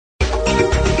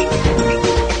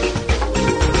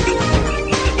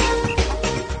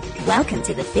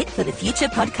to the Fit for the Future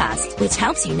podcast, which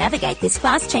helps you navigate this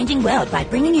fast-changing world by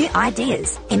bringing you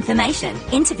ideas, information,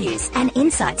 interviews, and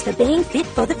insights for being fit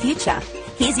for the future.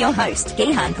 Here's your host,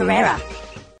 Gihan Pereira.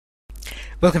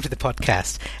 Welcome to the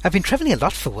podcast. I've been travelling a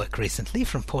lot for work recently,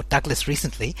 from Port Douglas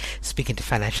recently, speaking to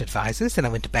financial advisors, and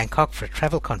I went to Bangkok for a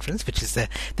travel conference, which is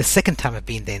the second time I've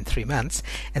been there in 3 months,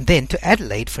 and then to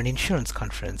Adelaide for an insurance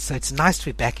conference. So it's nice to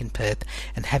be back in Perth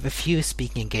and have a few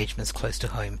speaking engagements close to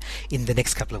home in the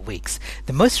next couple of weeks.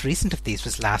 The most recent of these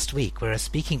was last week, where I was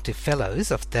speaking to fellows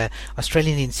of the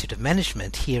Australian Institute of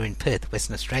Management here in Perth,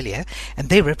 Western Australia, and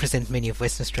they represent many of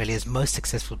Western Australia's most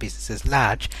successful businesses,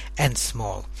 large and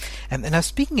small. And I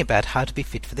was speaking about how to be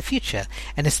fit for the future,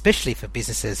 and especially for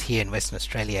businesses here in Western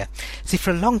Australia. See,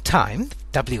 for a long time,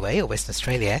 WA, or Western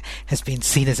Australia, has been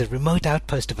seen as a remote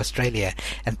outpost of Australia,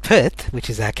 and Perth, which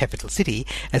is our capital city,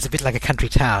 as a bit like a country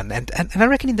town. And I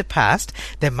reckon in the past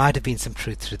there might have been some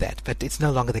truth to that, but it's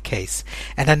no longer the case.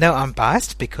 And I know I'm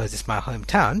biased because it's my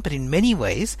hometown, but in many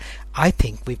ways I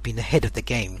think we've been ahead of the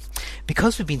game.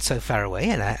 Because we've been so far away,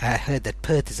 and I heard that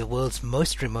Perth is the world's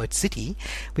most remote city,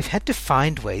 we've had to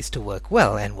find ways to work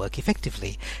well and work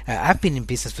effectively. I've been in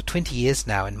business for 20 years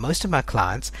now, and most of my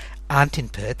clients aren't in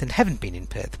Perth and haven't been in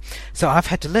Perth. So I've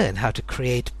had to learn how to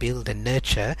create, build and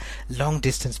nurture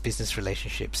long-distance business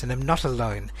relationships, and I'm not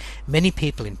alone. Many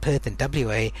people in Perth and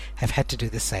WA have had to do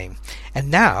the same. And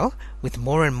now, with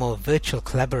more and more virtual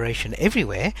collaboration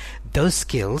everywhere, those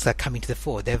skills are coming to the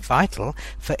fore. They're vital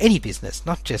for any business,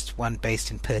 not just one based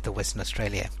in Perth or Western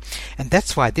Australia. And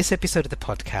that's why this episode of the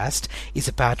podcast is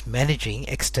about managing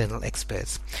external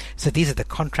experts. So these are the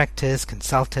contractors,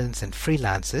 consultants and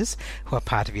freelancers who are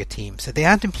part of your team. So they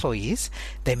aren't employees,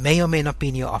 they may or may not be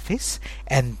in your office,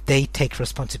 and they take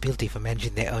responsibility for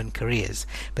managing their own careers,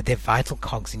 but they're vital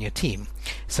cogs in your team.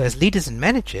 So as leaders and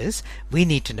managers, we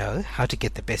need to know how to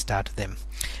get the best out of them.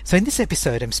 So in this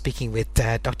episode, I'm speaking with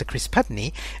Dr. Chris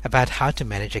Pudney about how to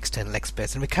manage external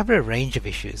experts, and we cover a range of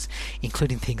issues,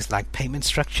 including things like payment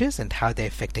structures and how they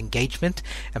affect engagement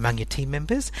among your team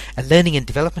members, and learning and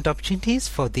development opportunities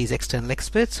for these external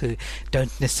experts who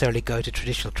don't necessarily go to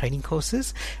traditional training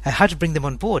courses, how to bring them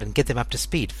on board and get them up to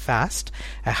speed fast,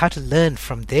 how to learn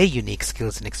from their unique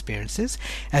skills and experiences,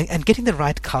 and getting the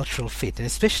right cultural fit, and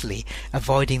especially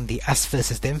avoiding the us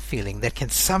versus them feeling that can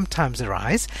sometimes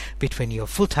arise between your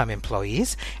full-time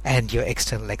employees and your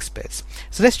external experts.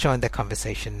 So let's join the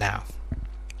conversation now.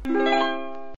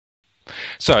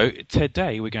 So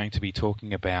today we're going to be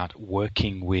talking about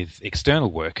working with external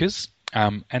workers.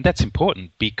 And that's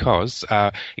important because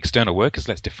external workers,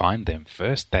 let's define them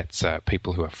first. That's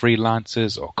people who are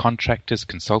freelancers or contractors,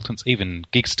 consultants, even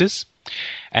gigsters.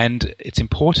 And it's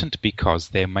important because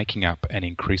they're making up an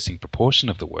increasing proportion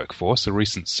of the workforce. A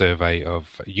recent survey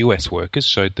of US workers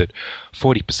showed that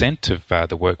 40% of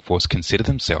the workforce consider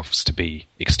themselves to be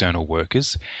external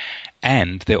workers,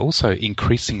 and they're also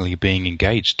increasingly being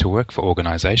engaged to work for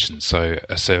organizations. So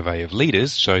a survey of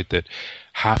leaders showed that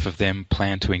half of them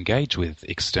plan to engage with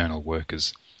external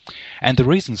workers. And the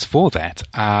reasons for that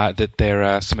are that there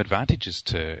are some advantages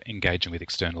to engaging with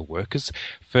external workers.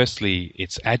 Firstly,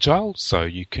 it's agile, so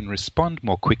you can respond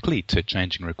more quickly to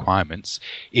changing requirements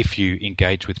if you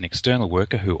engage with an external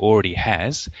worker who already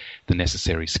has the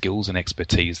necessary skills and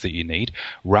expertise that you need,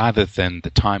 rather than the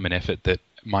time and effort that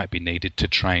might be needed to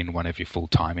train one of your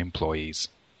full-time employees.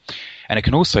 And it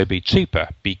can also be cheaper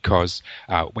because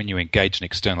when you engage an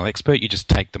external expert, you just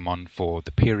take them on for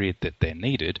the period that they're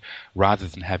needed, rather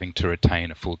than having to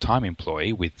retain a full-time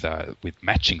employee with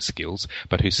matching skills,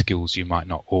 but whose skills you might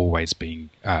not always be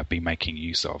making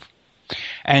use of.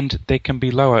 And there can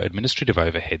be lower administrative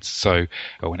overheads. So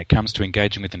when it comes to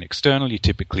engaging with an external, you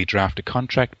typically draft a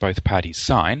contract, both parties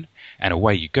sign, and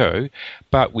away you go.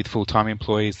 But with full-time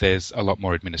employees, there's a lot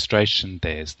more administration.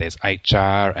 There's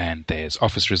HR and there's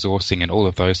office resourcing and all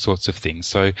of those sorts of things.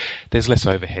 So there's less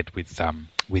overhead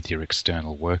with your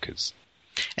external workers.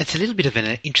 It's a little bit of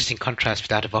an interesting contrast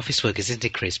with out-of-office workers, isn't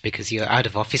it, Chris? Because your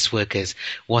out-of-office workers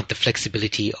want the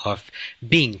flexibility of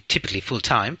being typically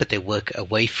full-time, but they work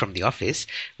away from the office,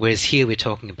 whereas here we're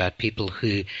talking about people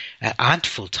who aren't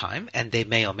full-time, and they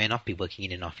may or may not be working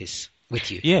in an office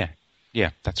with you. Yeah,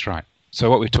 that's right. So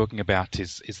what we're talking about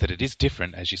is that it is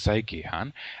different, as you say,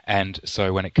 Gihan. And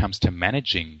so when it comes to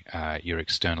managing your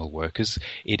external workers,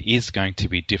 it is going to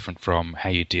be different from how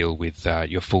you deal with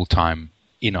your full-time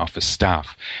in-office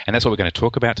staff. And that's what we're going to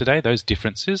talk about today, those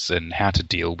differences and how to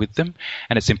deal with them.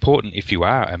 And it's important if you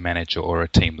are a manager or a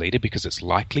team leader, because it's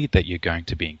likely that you're going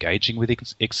to be engaging with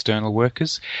external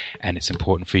workers. And it's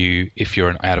important for you if you're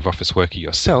an out-of-office worker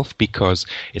yourself, because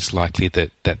it's likely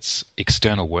that that's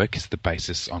external work is the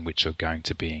basis on which you're going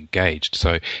to be engaged.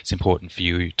 So it's important for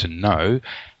you to know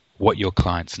what your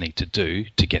clients need to do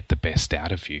to get the best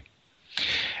out of you.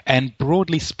 And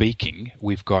broadly speaking,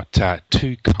 we've got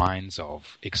two kinds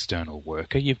of external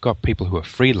worker. You've got people who are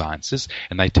freelancers,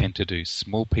 and they tend to do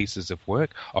small pieces of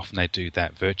work. Often they do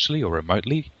that virtually or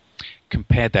remotely.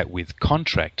 Compare that with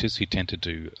contractors who tend to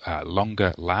do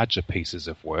longer, larger pieces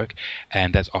of work,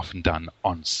 and that's often done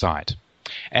on site.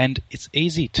 And it's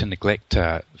easy to neglect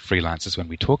freelancers when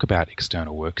we talk about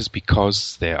external workers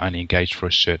because they're only engaged for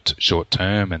a short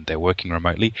term and they're working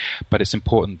remotely. But it's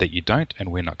important that you don't,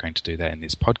 and we're not going to do that in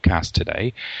this podcast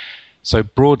today. So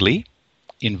broadly,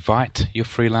 invite your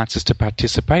freelancers to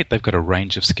participate. They've got a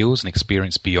range of skills and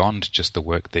experience beyond just the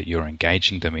work that you're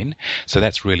engaging them in. So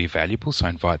that's really valuable. So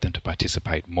invite them to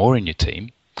participate more in your team.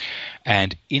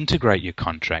 And integrate your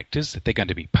contractors. They're going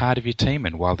to be part of your team,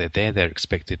 and while they're there, they're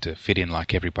expected to fit in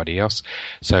like everybody else.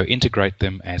 So integrate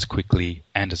them as quickly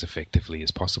and as effectively as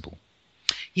possible.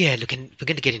 Yeah, look, and we're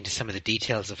going to get into some of the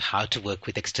details of how to work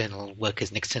with external workers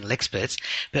and external experts.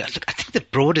 But look, I think the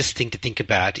broadest thing to think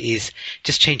about is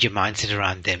just change your mindset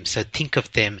around them. So think of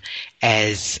them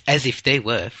as if they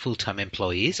were full-time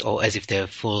employees, or as if they were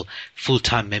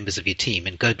full-time members of your team,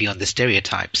 and go beyond the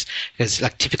stereotypes. Because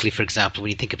like typically, for example,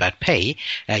 when you think about pay,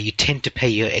 you tend to pay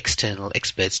your external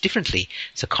experts differently.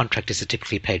 So contractors are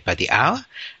typically paid by the hour.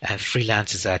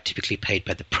 Freelancers are typically paid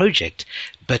by the project.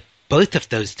 But both of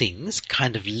those things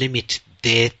kind of limit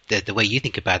the way you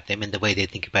think about them and the way they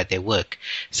think about their work.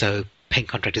 So paying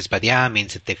contractors by the hour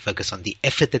means that they focus on the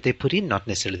effort that they put in, not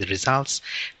necessarily the results.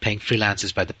 Paying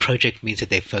freelancers by the project means that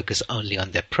they focus only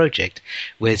on their project,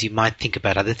 whereas you might think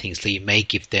about other things. So you may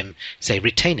give them, say,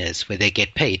 retainers, where they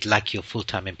get paid like your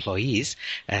full-time employees.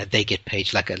 They get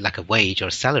paid like a wage or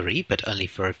a salary, but only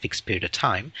for a fixed period of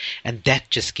time. And that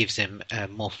just gives them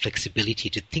more flexibility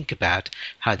to think about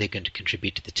how they're going to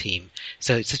contribute to the team.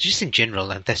 So just in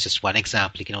general, and that's just one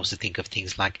example, you can also think of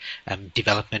things like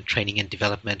development, training and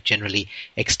development. Generally,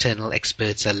 external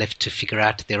experts are left to figure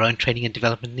out their own training and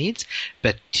development needs,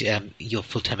 but your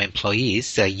full-time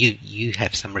employees, you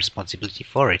have some responsibility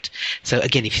for it. So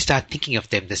again, if you start thinking of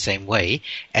them the same way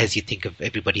as you think of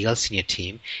everybody else in your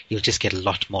team, you'll just get a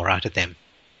lot more out of them.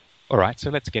 All right,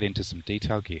 so let's get into some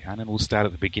detail, Gihan, and we'll start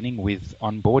at the beginning with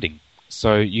onboarding.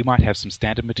 So you might have some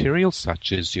standard materials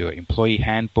such as your employee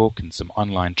handbook and some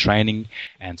online training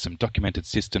and some documented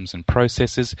systems and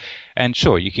processes. And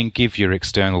sure, you can give your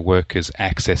external workers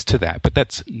access to that, but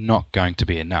that's not going to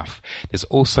be enough. There's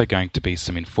also going to be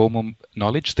some informal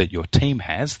knowledge that your team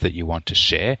has that you want to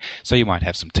share. So you might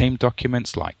have some team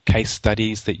documents like case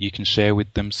studies that you can share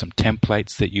with them, some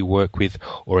templates that you work with,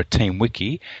 or a team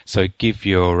wiki. So give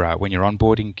your when you're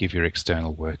onboarding, give your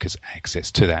external workers access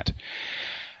to that.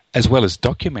 As well as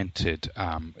documented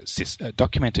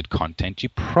content, you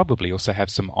probably also have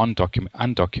some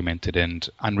undocumented and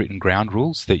unwritten ground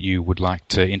rules that you would like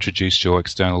to introduce your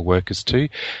external workers to.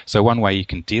 So one way you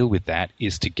can deal with that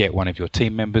is to get one of your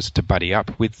team members to buddy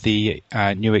up with the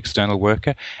new external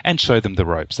worker and show them the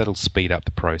ropes. That'll speed up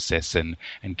the process and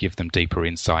give them deeper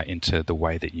insight into the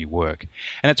way that you work.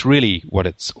 And that's really what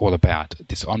it's all about,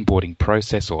 this onboarding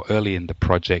process, or early in the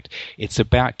project. It's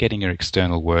about getting your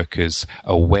external workers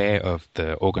aware of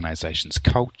the organization's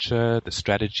culture, the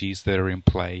strategies that are in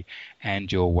play,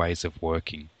 and your ways of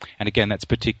working. And again, that's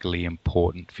particularly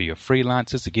important for your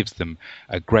freelancers. It gives them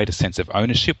a greater sense of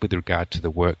ownership with regard to the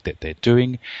work that they're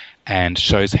doing, and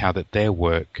shows how that their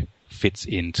work fits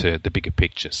into the bigger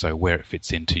picture, so where it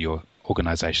fits into your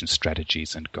organization's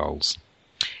strategies and goals.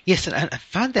 Yes, and I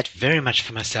found that very much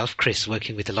for myself, Chris,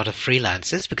 working with a lot of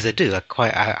freelancers, because I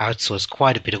outsource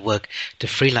quite a bit of work to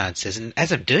freelancers. And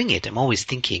as I'm doing it, I'm always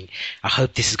thinking, I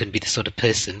hope this is going to be the sort of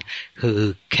person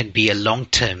who can be a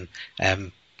long-term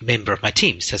member of my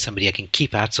team, so somebody I can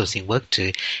keep outsourcing work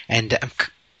to. And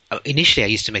initially, I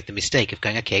used to make the mistake of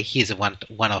going, okay, here's a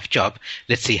one-off job.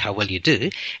 Let's see how well you do.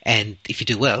 And if you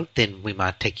do well, then we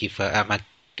might take you for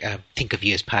think of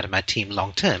you as part of my team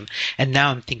long term. And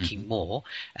now I'm thinking more,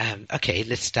 okay,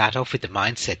 let's start off with the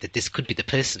mindset that this could be the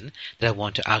person that I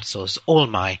want to outsource all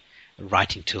my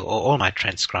writing to, or all my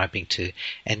transcribing to.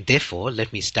 And therefore,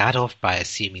 let me start off by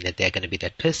assuming that they're going to be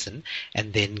that person,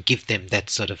 and then give them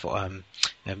that sort of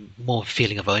more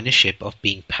feeling of ownership of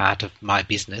being part of my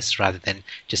business rather than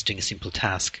just doing a simple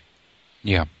task.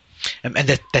 Yeah. And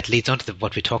that leads on to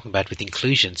what we're talking about with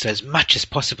inclusion. So as much as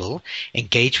possible,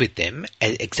 engage with them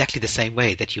exactly the same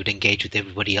way that you would engage with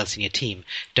everybody else in your team.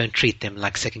 Don't treat them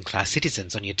like second-class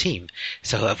citizens on your team.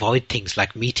 So avoid things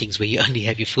like meetings where you only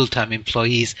have your full-time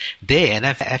employees there. And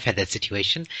I've had that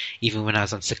situation even when I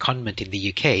was on secondment in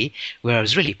the UK, where I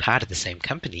was really part of the same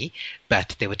company,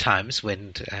 but there were times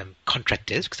when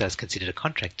contractors, because I was considered a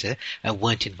contractor,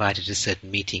 weren't invited to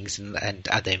certain meetings, and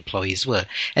other employees were.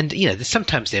 And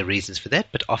sometimes there are reasons for that,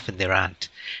 but often there aren't.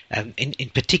 In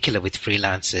particular with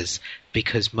freelancers,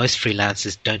 because most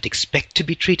freelancers don't expect to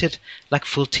be treated like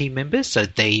full team members, so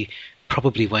they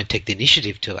probably won't take the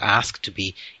initiative to ask to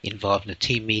be involved in a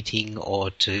team meeting or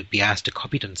to be asked to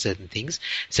copy on certain things.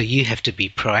 So you have to be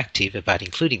proactive about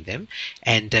including them,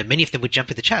 and many of them would jump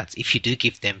at the chance if you do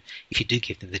give them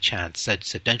the chance.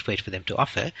 So don't wait for them to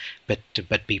offer,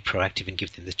 but be proactive and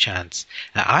give them the chance.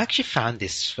 I actually found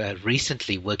this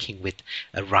recently working with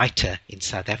a writer in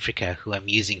South Africa who I'm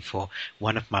using for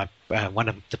one of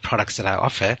the products that I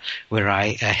offer, where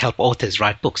I help authors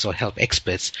write books or help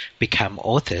experts become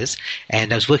authors.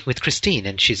 And I was working with Christine,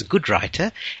 and she's a good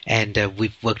writer, and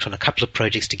we've worked on a couple of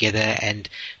projects together, and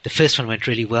the first one went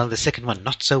really well, the second one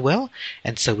not so well,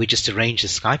 and so we just arranged a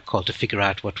Skype call to figure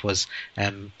out what was,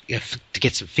 to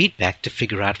get some feedback, to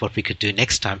figure out what we could do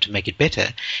next time to make it better,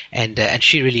 and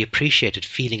she really appreciated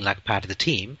feeling like part of the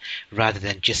team rather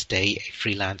than just a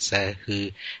freelancer who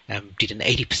did an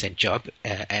 80% job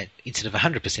instead of a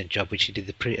 100% job, which she did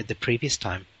the previous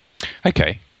time.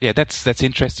 Okay. Yeah, that's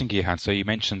interesting, Gihan. So you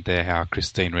mentioned there how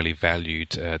Christine really valued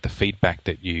the feedback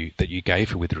that you gave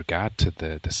her with regard to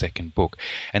the second book,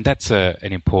 and that's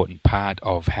an important part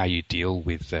of how you deal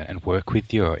with and work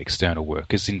with your external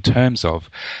workers. In terms of,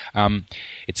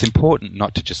 it's important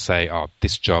not to just say, "Oh,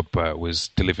 this job was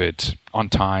delivered on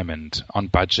time and on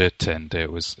budget, and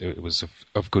it was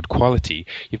of good quality."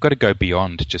 You've got to go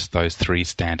beyond just those three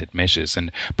standard measures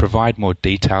and provide more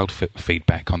detailed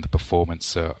feedback on the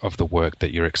performance of the work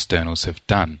that your externals have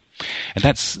done. And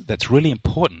that's really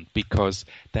important, because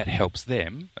that helps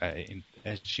them,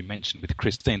 as you mentioned with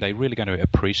Christine, they're really going to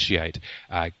appreciate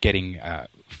getting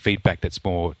feedback that's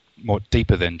more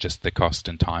deeper than just the cost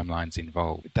and timelines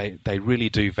involved. They really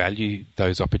do value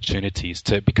those opportunities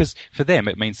because for them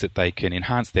it means that they can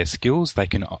enhance their skills, they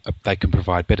can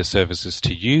provide better services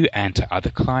to you and to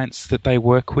other clients that they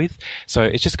work with. So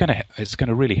it's going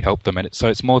to really help them, and so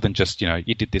it's more than just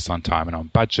you did this on time and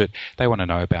on budget. They want to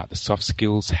know about the soft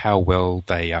skills, how well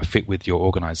they fit with your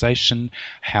organization,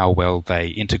 how well they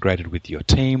integrated with your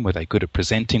team, were they good at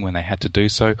presenting when they had to do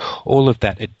so. All of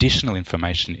that additional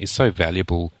information is so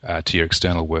valuable to your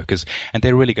external workers, and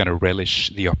they're really going to relish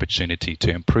the opportunity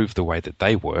to improve the way that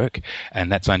they work,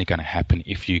 and that's only going to happen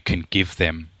if you can give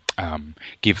them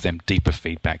deeper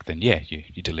feedback than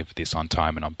you delivered this on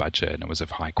time and on budget and it was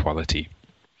of high quality.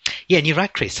 Yeah, and you're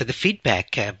right, Chris. So the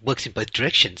feedback works in both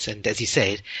directions. And as you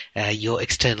said, your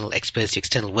external experts, your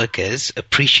external workers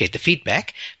appreciate the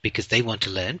feedback because they want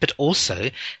to learn. But also,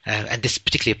 and this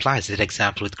particularly applies to that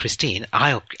example with Christine,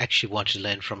 I actually want to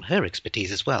learn from her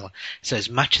expertise as well. So as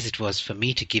much as it was for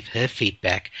me to give her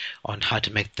feedback on how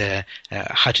to make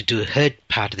how to do her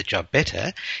part of the job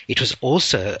better, it was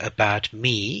also about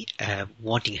me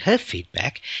wanting her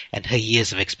feedback and her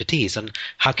years of expertise on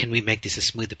how can we make this a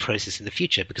smoother process in the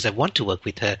future, because I want to work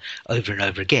with her over and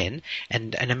over again,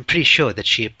 and I'm pretty sure that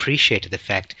she appreciated the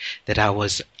fact that I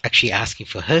was actually asking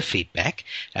for her feedback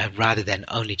rather than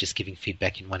only just giving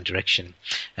feedback in one direction.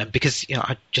 Because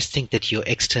I just think that your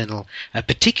external,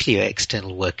 particularly your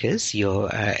external workers, your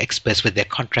experts, whether they're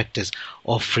contractors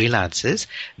or freelancers,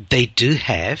 they do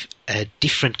have a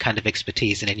different kind of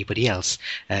expertise than anybody else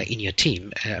in your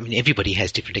team. I mean, everybody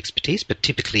has different expertise, but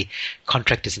typically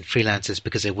contractors and freelancers,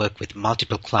 because they work with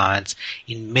multiple clients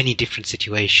in many different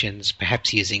situations,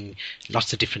 perhaps using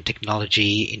lots of different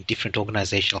technology in different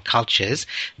organizational cultures,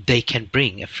 they can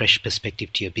bring a fresh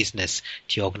perspective to your business,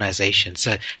 to your organization.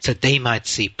 So they might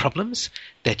see problems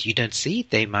that you don't see.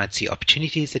 They might see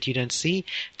opportunities that you don't see.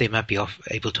 They might be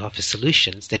able to offer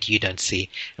solutions that you don't see.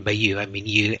 And by you, I mean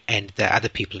you and the other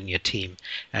people in your team.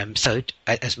 So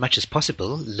as much as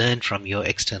possible, learn from your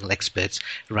external experts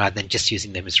rather than just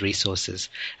using them as resources.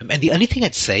 And the only thing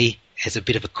I'd say as a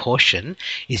bit of a caution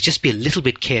is just be a little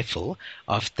bit careful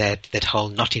of that whole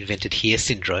not invented here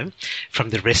syndrome from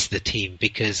the rest of the team,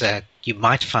 because you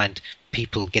might find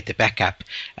people get the backup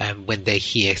when they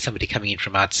hear somebody coming in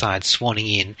from outside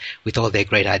swanning in with all their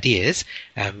great ideas,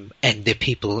 and there are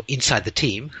people inside the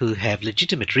team who have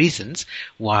legitimate reasons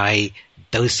why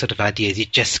those sort of ideas, you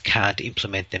just can't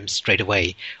implement them straight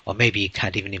away, or maybe you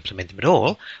can't even implement them at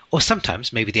all, or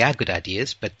sometimes maybe they are good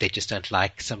ideas, but they just don't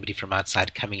like somebody from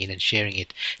outside coming in and sharing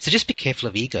it. So just be careful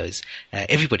of egos,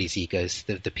 everybody's egos,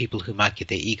 the people who might get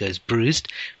their egos bruised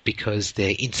because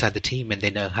they're inside the team and they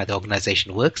know how the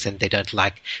organization works and they don't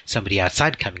like somebody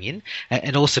outside coming in,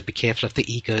 and also be careful of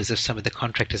the egos of some of the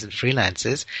contractors and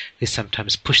freelancers who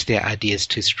sometimes push their ideas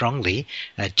too strongly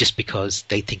just because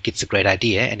they think it's a great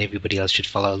idea and everybody else should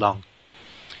follow along.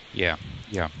 Yeah.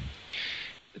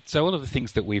 So all of the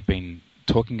things that we've been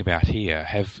talking about here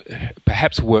have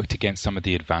perhaps worked against some of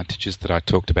the advantages that I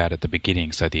talked about at the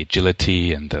beginning, so the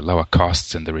agility and the lower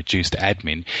costs and the reduced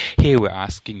admin. Here we're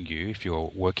asking you, if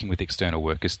you're working with external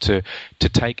workers, to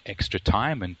take extra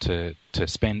time and to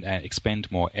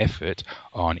expend more effort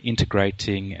on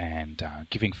integrating and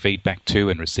giving feedback to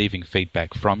and receiving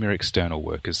feedback from your external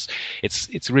workers.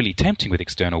 It's really tempting with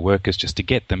external workers just to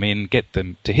get them in, get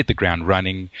them to hit the ground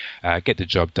running, get the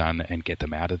job done and get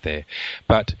them out of there.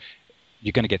 But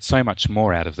you're going to get so much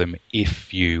more out of them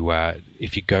if you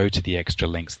go to the extra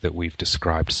lengths that we've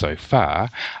described so far.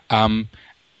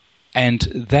 And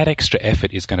that extra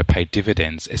effort is going to pay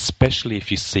dividends, especially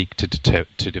if you seek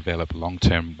to develop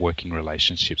long-term working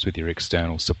relationships with your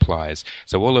external suppliers.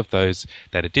 So all of that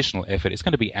additional effort is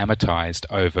going to be amortized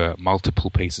over multiple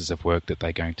pieces of work that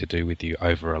they're going to do with you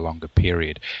over a longer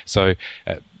period. So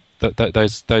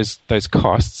those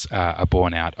costs are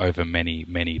borne out over many,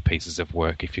 many pieces of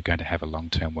work if you're going to have a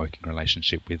long-term working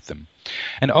relationship with them.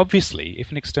 And obviously, if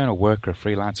an external worker, a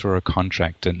freelancer or a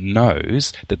contractor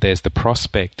knows that there's the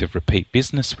prospect of repeat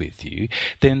business with you,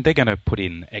 then they're going to put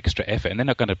in extra effort and they're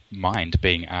not going to mind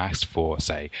being asked for,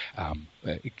 say,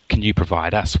 can you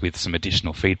provide us with some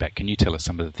additional feedback? Can you tell us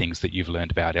some of the things that you've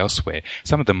learned about elsewhere?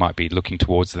 Some of them might be looking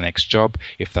towards the next job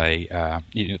if they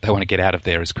want to get out of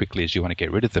there as quickly as you want to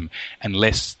get rid of them,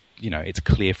 unless it's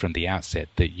clear from the outset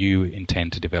that you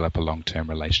intend to develop a long-term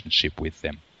relationship with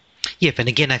them. Yeah, and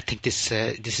again, I think this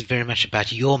is very much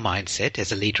about your mindset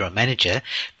as a leader or manager,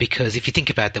 because if you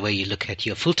think about the way you look at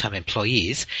your full-time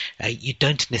employees, you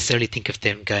don't necessarily think of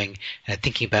them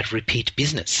thinking about repeat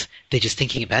business. They're just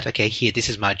thinking about, okay, here, this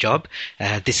is my job.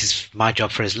 This is my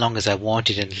job for as long as I want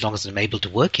it and as long as I'm able to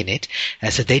work in it.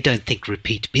 So they don't think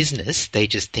repeat business. They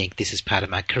just think this is part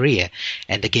of my career.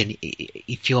 And again,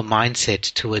 if your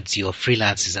mindset towards your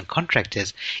freelancers and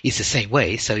contractors is the same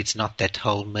way, so it's not that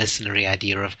whole mercenary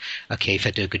idea of, okay, if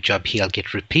I do a good job here, I'll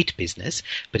get repeat business.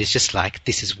 But it's just like,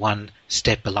 this is one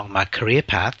step along my career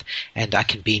path and I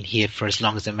can be in here for as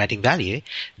long as I'm adding value,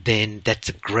 then that's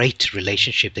a great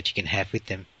relationship that you can have with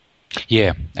them.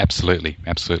 Yeah, absolutely,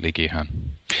 Gihan.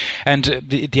 And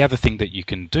the other thing that you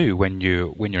can do when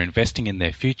you're investing in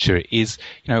their future is,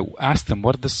 ask them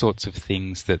what are the sorts of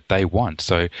things that they want.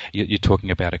 So you're talking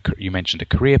about you mentioned a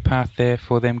career path there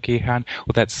for them, Gihan.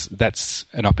 Well, that's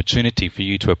an opportunity for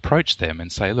you to approach them and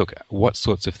say, look, what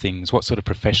sorts of things, what sort of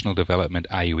professional development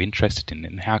are you interested in,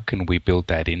 and how can we build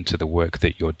that into the work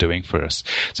that you're doing for us?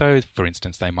 So, for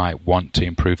instance, they might want to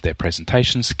improve their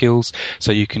presentation skills,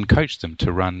 so you can coach them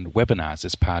to run webinars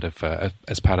as part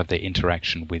of their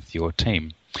interaction with your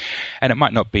team. And it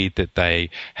might not be that they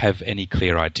have any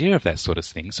clear idea of that sort of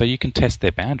thing, so you can test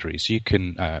their boundaries. You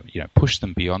can push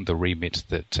them beyond the remit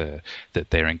that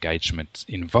their engagement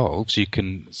involves. You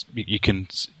can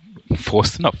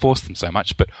not force them so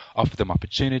much, but offer them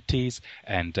opportunities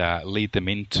and lead them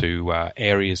into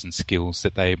areas and skills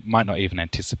that they might not even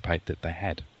anticipate that they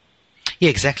had. Yeah,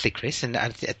 exactly, Chris. And I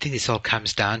think this all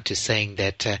comes down to saying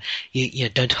that you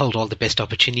don't hold all the best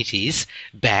opportunities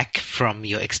back from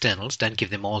your externals. Don't give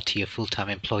them all to your full-time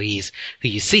employees who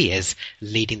you see as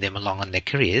leading them along on their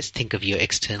careers. Think of your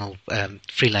external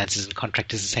freelancers and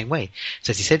contractors the same way.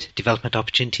 So as you said, development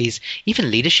opportunities, even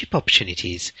leadership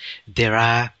opportunities. There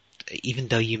are, even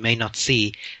though you may not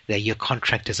see that your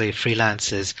contractors or your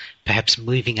freelancers perhaps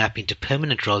moving up into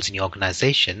permanent roles in your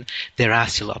organization, there are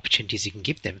still opportunities you can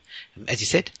give them. As you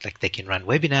said, like they can run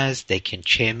webinars, they can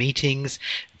chair meetings,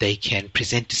 they can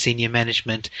present to senior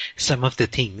management, some of the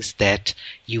things that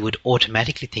you would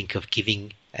automatically think of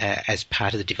giving as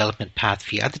part of the development path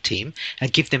for your other team,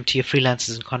 and give them to your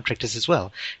freelancers and contractors as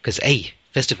well. Because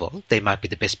first of all, they might be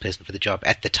the best person for the job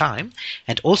at the time,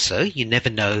 and also you never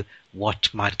know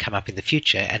what might come up in the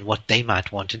future and what they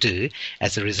might want to do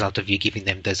as a result of you giving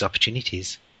them those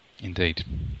opportunities. Indeed.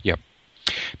 Yep.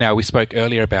 Now, we spoke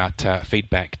earlier about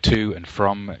feedback to and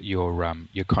from your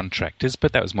contractors,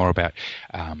 but that was more about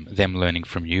them learning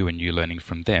from you and you learning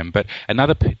from them. But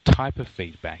another type of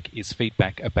feedback is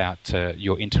feedback about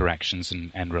your interactions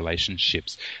and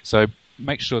relationships. So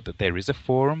make sure that there is a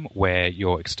forum where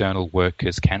your external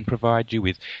workers can provide you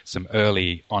with some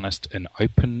early, honest and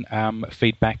open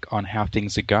feedback on how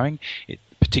things are going,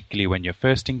 particularly when you're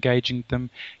first engaging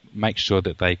them. Make sure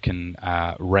that they can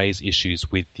raise issues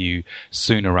with you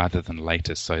sooner rather than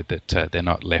later so that they're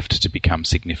not left to become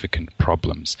significant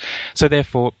problems. So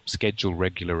therefore, schedule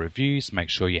regular reviews, make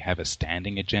sure you have a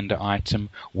standing agenda item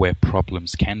where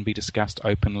problems can be discussed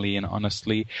openly and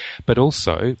honestly, but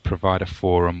also provide a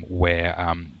forum where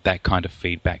that kind of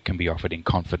feedback can be offered in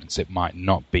confidence. It might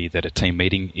not be that a team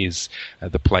meeting is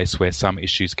the place where some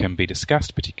issues can be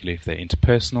discussed, particularly if they're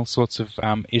interpersonal sorts of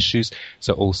issues,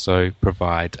 so also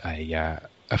provide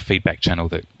a feedback channel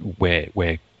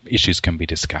where issues can be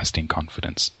discussed in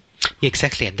confidence. Yeah,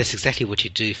 exactly, and that's exactly what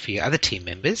you do for your other team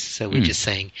members. So we're just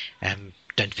saying,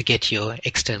 don't forget your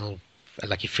external,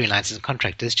 like your freelancers and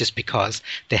contractors, just because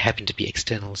they happen to be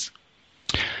externals.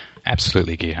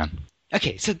 Absolutely, Gihan.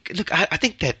 Okay, so look, I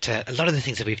think that a lot of the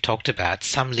things that we've talked about,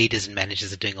 some leaders and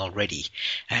managers are doing already.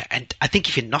 And I think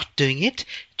if you're not doing it,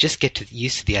 just get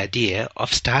used to the idea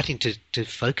of starting to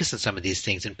focus on some of these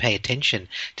things and pay attention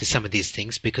to some of these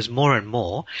things, because more and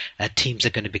more teams are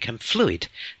going to become fluid.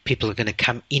 People are going to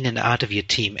come in and out of your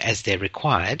team as they're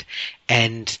required,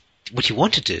 and what you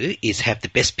want to do is have the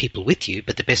best people with you,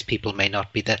 but the best people may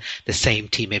not be the same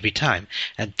team every time.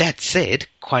 And that said,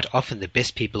 quite often the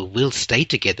best people will stay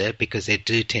together because they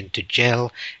do tend to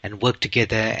gel and work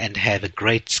together and have a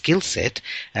great skill set,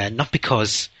 not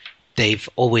because they've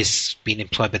always been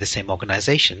employed by the same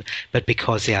organization, but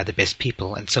because they are the best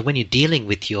people. And so when you're dealing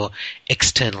with your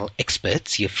external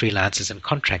experts, your freelancers and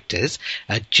contractors,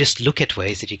 just look at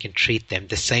ways that you can treat them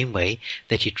the same way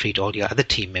that you treat all your other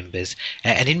team members.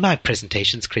 And in my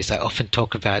presentations, Chris, I often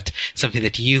talk about something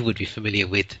that you would be familiar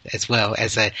with as well.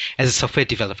 As a software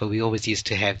developer, we always used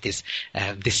to have this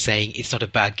saying, it's not a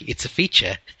bug, it's a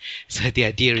feature. So the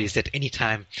idea is that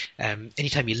anytime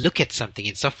you look at something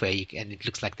in software and it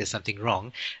looks like there's something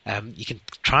wrong, you can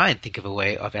try and think of a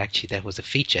way of actually that was a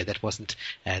feature, that wasn't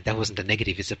a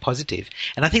negative, it's a positive.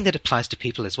 And I think that applies to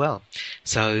people as well.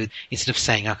 So instead of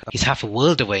saying, oh, he's half a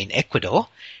world away in Ecuador,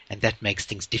 and that makes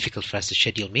things difficult for us to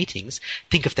schedule meetings,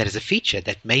 think of that as a feature,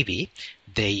 that maybe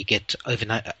there you get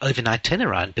overnight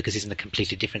turnaround because he's in a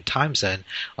completely different time zone.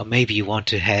 Or maybe you want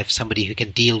to have somebody who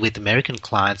can deal with American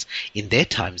clients in their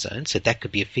time zone, so that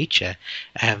could be a feature.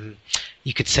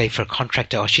 You could say for a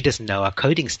contractor, oh, she doesn't know our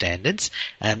coding standards.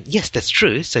 Yes, that's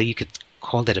true. So you could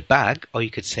call that a bug, or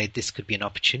you could say this could be an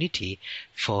opportunity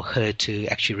for her to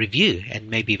actually review and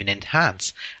maybe even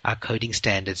enhance our coding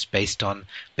standards based on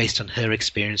her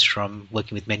experience from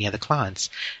working with many other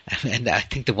clients. And I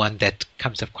think the one that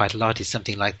comes up quite a lot is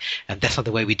something like, that's not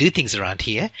the way we do things around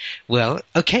here. Well,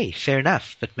 okay, fair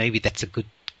enough, but maybe that's a good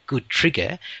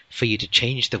trigger for you to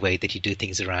change the way that you do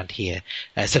things around here.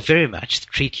 So very much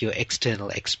treat your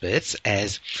external experts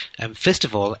as, first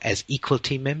of all, as equal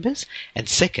team members, and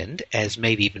second, as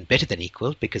maybe even better than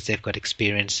equal, because they've got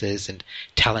experiences and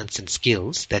talents and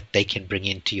skills that they can bring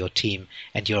into your team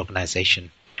and your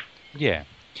organization. Yeah.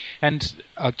 And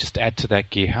I'll just add to that,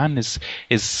 Gihan,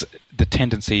 is the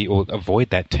tendency, or avoid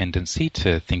that tendency,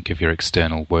 to think of your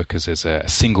external workers as a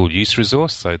single-use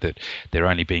resource, so that they're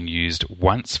only being used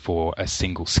once for a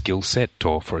single skill set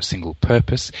or for a single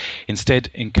purpose. Instead,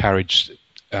 encourage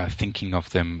thinking of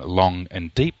them long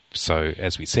and deep. So,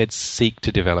 as we said, seek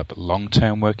to develop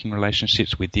long-term working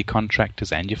relationships with your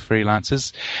contractors and your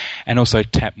freelancers, and also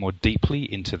tap more deeply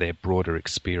into their broader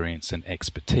experience and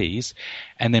expertise,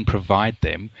 and then provide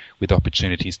them with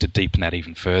opportunities to deepen that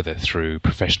even further through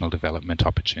professional development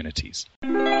opportunities.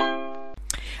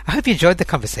 I hope you enjoyed the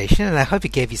conversation, and I hope it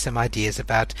gave you some ideas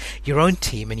about your own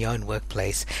team and your own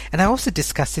workplace. And I also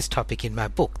discussed this topic in my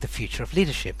book, The Future of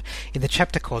Leadership, in the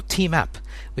chapter called Team Up,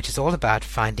 which is all about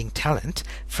finding talent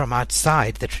from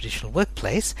outside the traditional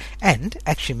workplace and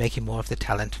actually making more of the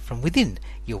talent from within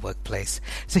your workplace.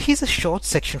 So here's a short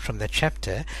section from that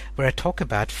chapter where I talk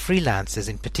about freelancers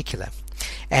in particular.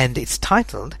 And it's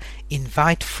titled,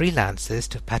 Invite Freelancers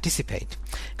to Participate.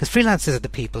 Because freelancers are the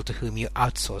people to whom you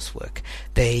outsource work.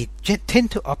 They tend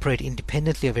to operate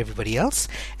independently of everybody else,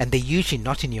 and they're usually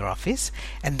not in your office,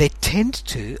 and they tend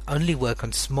to only work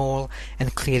on small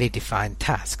and clearly defined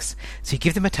tasks. So you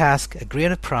give them a task, agree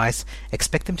on a price,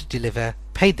 expect them to deliver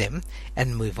pay them,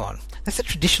 and move on. That's the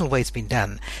traditional way it's been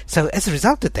done. So as a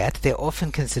result of that, they're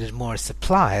often considered more as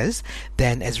suppliers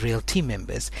than as real team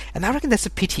members. And I reckon that's a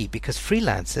pity, because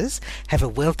freelancers have a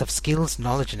wealth of skills,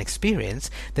 knowledge, and experience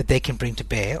that they can bring to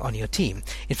bear on your team.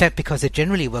 In fact, because they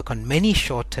generally work on many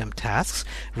short-term tasks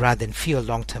rather than fewer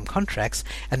long-term contracts,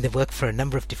 and they work for a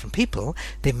number of different people,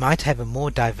 they might have a more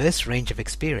diverse range of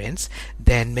experience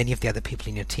than many of the other people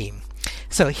in your team.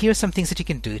 So here are some things that you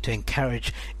can do to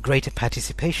encourage greater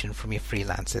participation from your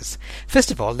freelancers. First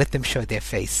of all, let them show their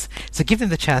face. So give them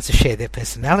the chance to share their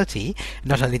personality,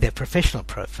 not only their professional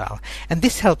profile. And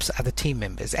this helps other team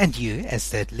members and you as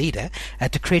the leader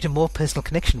to create a more personal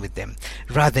connection with them,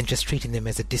 rather than just treating them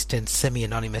as a distant,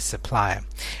 semi-anonymous supplier.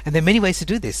 And there are many ways to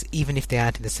do this, even if they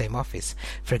aren't in the same office.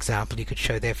 For example, you could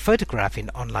show their photograph in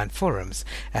online forums.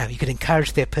 You could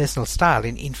encourage their personal style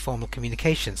in informal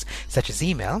communications, such as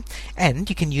email. And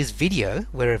you can use video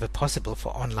wherever possible for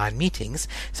online meetings,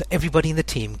 so everybody in the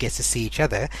team gets to see each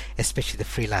other, especially the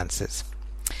freelancers.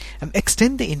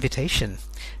 Extend the invitation.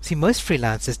 See, most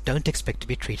freelancers don't expect to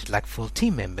be treated like full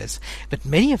team members, but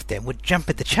many of them would jump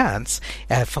at the chance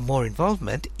for more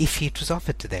involvement if it was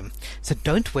offered to them. So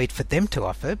don't wait for them to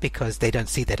offer, because they don't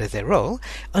see that as their role.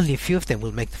 Only a few of them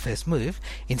will make the first move.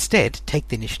 Instead, take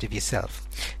the initiative yourself.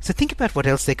 So think about what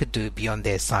else they could do beyond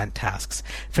their assigned tasks.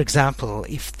 For example,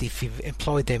 if you've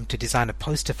employed them to design a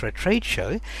poster for a trade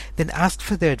show, then ask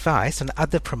for their advice on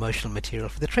other promotional material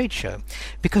for the trade show.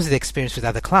 Because of their experience with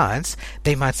other clients,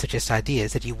 they might suggest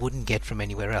ideas that you wouldn't get from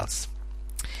anywhere else.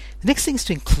 The next thing is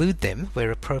to include them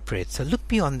where appropriate, so look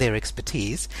beyond their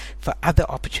expertise for other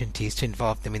opportunities to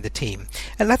involve them in the team.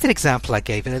 And like that example I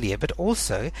gave earlier, but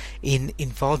also in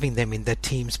involving them in the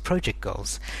team's project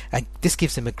goals. And this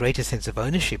gives them a greater sense of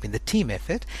ownership in the team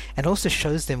effort, and also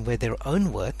shows them where their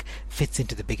own work fits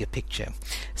into the bigger picture.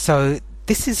 So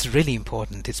this is really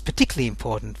important. It's particularly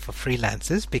important for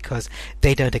freelancers because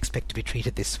they don't expect to be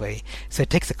treated this way. So it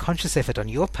takes a conscious effort on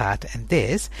your part and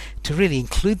theirs to really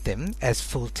include them as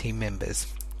full team members.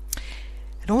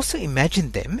 And also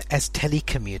imagine them as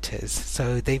telecommuters.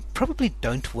 So they probably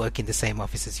don't work in the same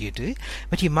office as you do,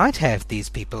 but you might have these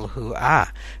people who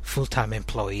are full-time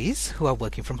employees who are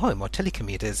working from home, or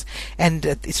telecommuters. And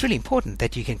it's really important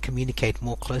that you can communicate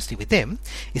more closely with them.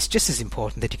 It's just as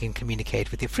important that you can communicate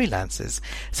with your freelancers.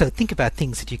 So think about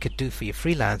things that you could do for your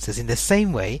freelancers in the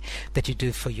same way that you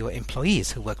do for your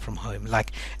employees who work from home,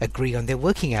 like agree on their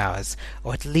working hours,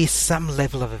 or at least some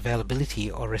level of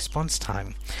availability or response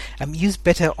time. Use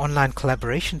better online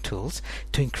collaboration tools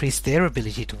to increase their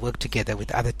ability to work together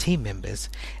with other team members,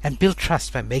 and build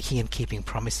trust by making and keeping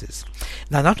promises.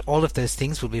 Now, not all of those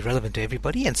things will be relevant to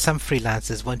everybody, and some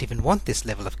freelancers won't even want this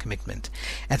level of commitment.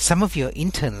 And some of your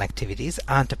internal activities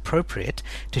aren't appropriate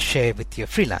to share with your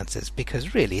freelancers,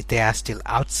 because really they are still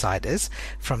outsiders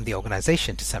from the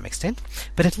organization to some extent.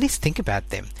 But at least think about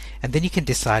them, and then you can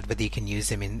decide whether you can use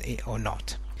them or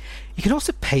not. You can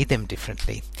also pay them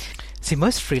differently. See,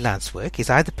 most freelance work is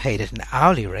either paid at an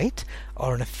hourly rate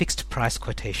or on a fixed price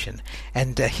quotation.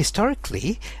 And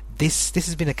historically, this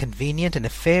has been a convenient and a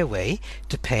fair way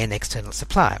to pay an external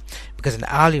supplier, because an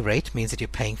hourly rate means that you're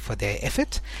paying for their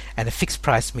effort, and a fixed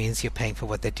price means you're paying for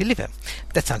what they deliver.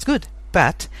 That sounds good,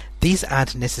 but these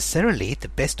aren't necessarily the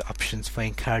best options for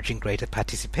encouraging greater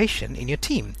participation in your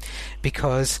team,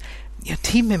 because your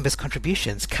team members'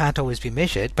 contributions can't always be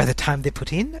measured by the time they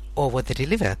put in or what they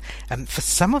deliver. For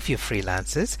some of your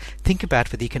freelancers, think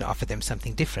about whether you can offer them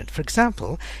something different. For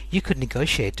example, you could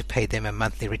negotiate to pay them a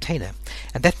monthly retainer,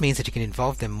 and that means that you can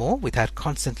involve them more without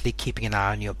constantly keeping an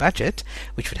eye on your budget,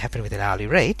 which would happen with an hourly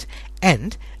rate,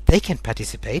 and they can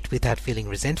participate without feeling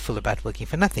resentful about working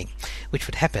for nothing, which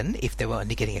would happen if they were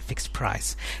only getting a fixed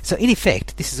price. So in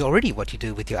effect, this is already what you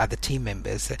do with your other team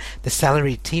members. The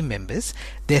salaried team members,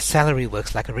 their salary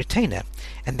works like a retainer,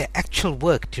 and their actual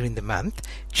work during the month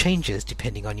changes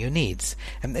depending on your needs.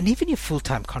 And even your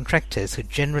full-time contractors, who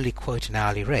generally quote an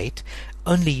hourly rate,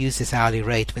 only use this hourly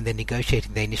rate when they're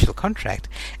negotiating their initial contract,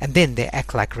 and then they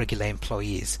act like regular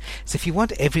employees. So if you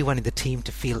want everyone in the team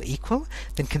to feel equal,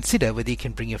 then consider whether you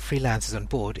can bring your freelancers on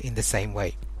board in the same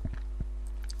way.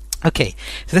 Okay,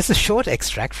 so that's a short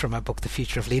extract from my book, The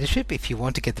Future of Leadership. If you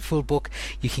want to get the full book,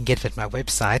 you can get it at my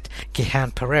website,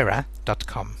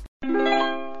 gihanperera.com.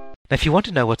 Now, if you want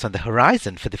to know what's on the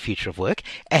horizon for the future of work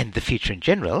and the future in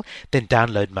general, then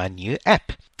download my new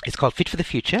app. It's called Fit for the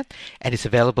Future, and it's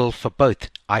available for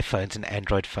both iPhones and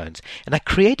Android phones. And I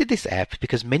created this app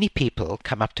because many people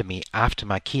come up to me after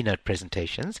my keynote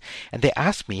presentations and they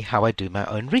ask me how I do my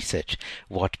own research,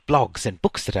 what blogs and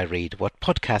books that I read, what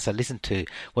podcasts I listen to,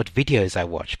 what videos I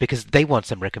watch, because they want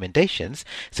some recommendations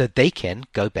so they can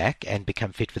go back and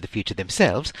become fit for the future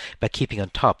themselves by keeping on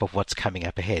top of what's coming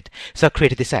up ahead. So I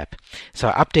created this app. So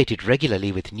I update it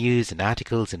regularly with news and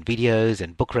articles and videos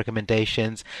and book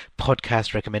recommendations,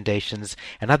 podcast recommendations,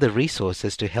 and other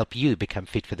resources to help you become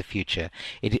fit for the future.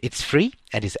 It's free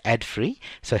and is ad-free,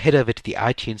 so head over to the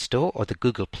iTunes Store or the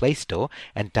Google Play Store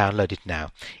and download it now.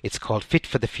 It's called Fit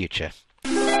for the Future.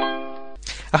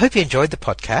 I hope you enjoyed the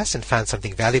podcast and found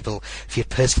something valuable for your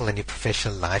personal and your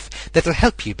professional life that will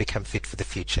help you become fit for the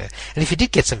future. And if you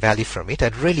did get some value from it,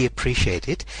 I'd really appreciate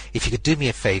it if you could do me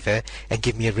a favor and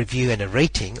give me a review and a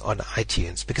rating on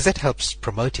iTunes, because that helps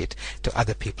promote it to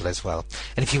other people as well.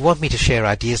 And if you want me to share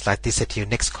ideas like this at your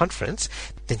next conference,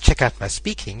 then check out my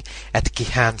speaking at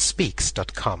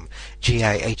gihanspeaks.com,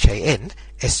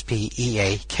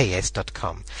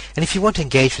 GIHANSPEAKS.com. And if you want to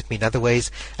engage with me in other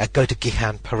ways, go to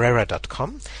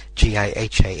gihanperera.com,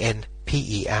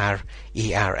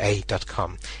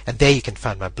 GIHANPERERA.com. And there you can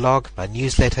find my blog, my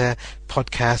newsletter,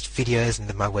 podcast, videos,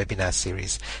 and my webinar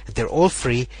series. And they're all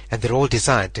free and they're all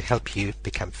designed to help you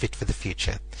become fit for the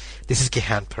future. This is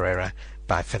Gihan Perera.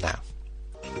 Bye for now.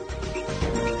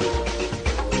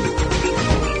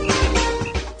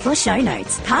 For show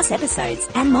notes, past episodes,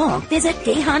 and more, visit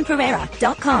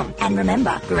gihanperera.com. And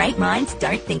remember, great minds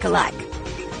don't think alike.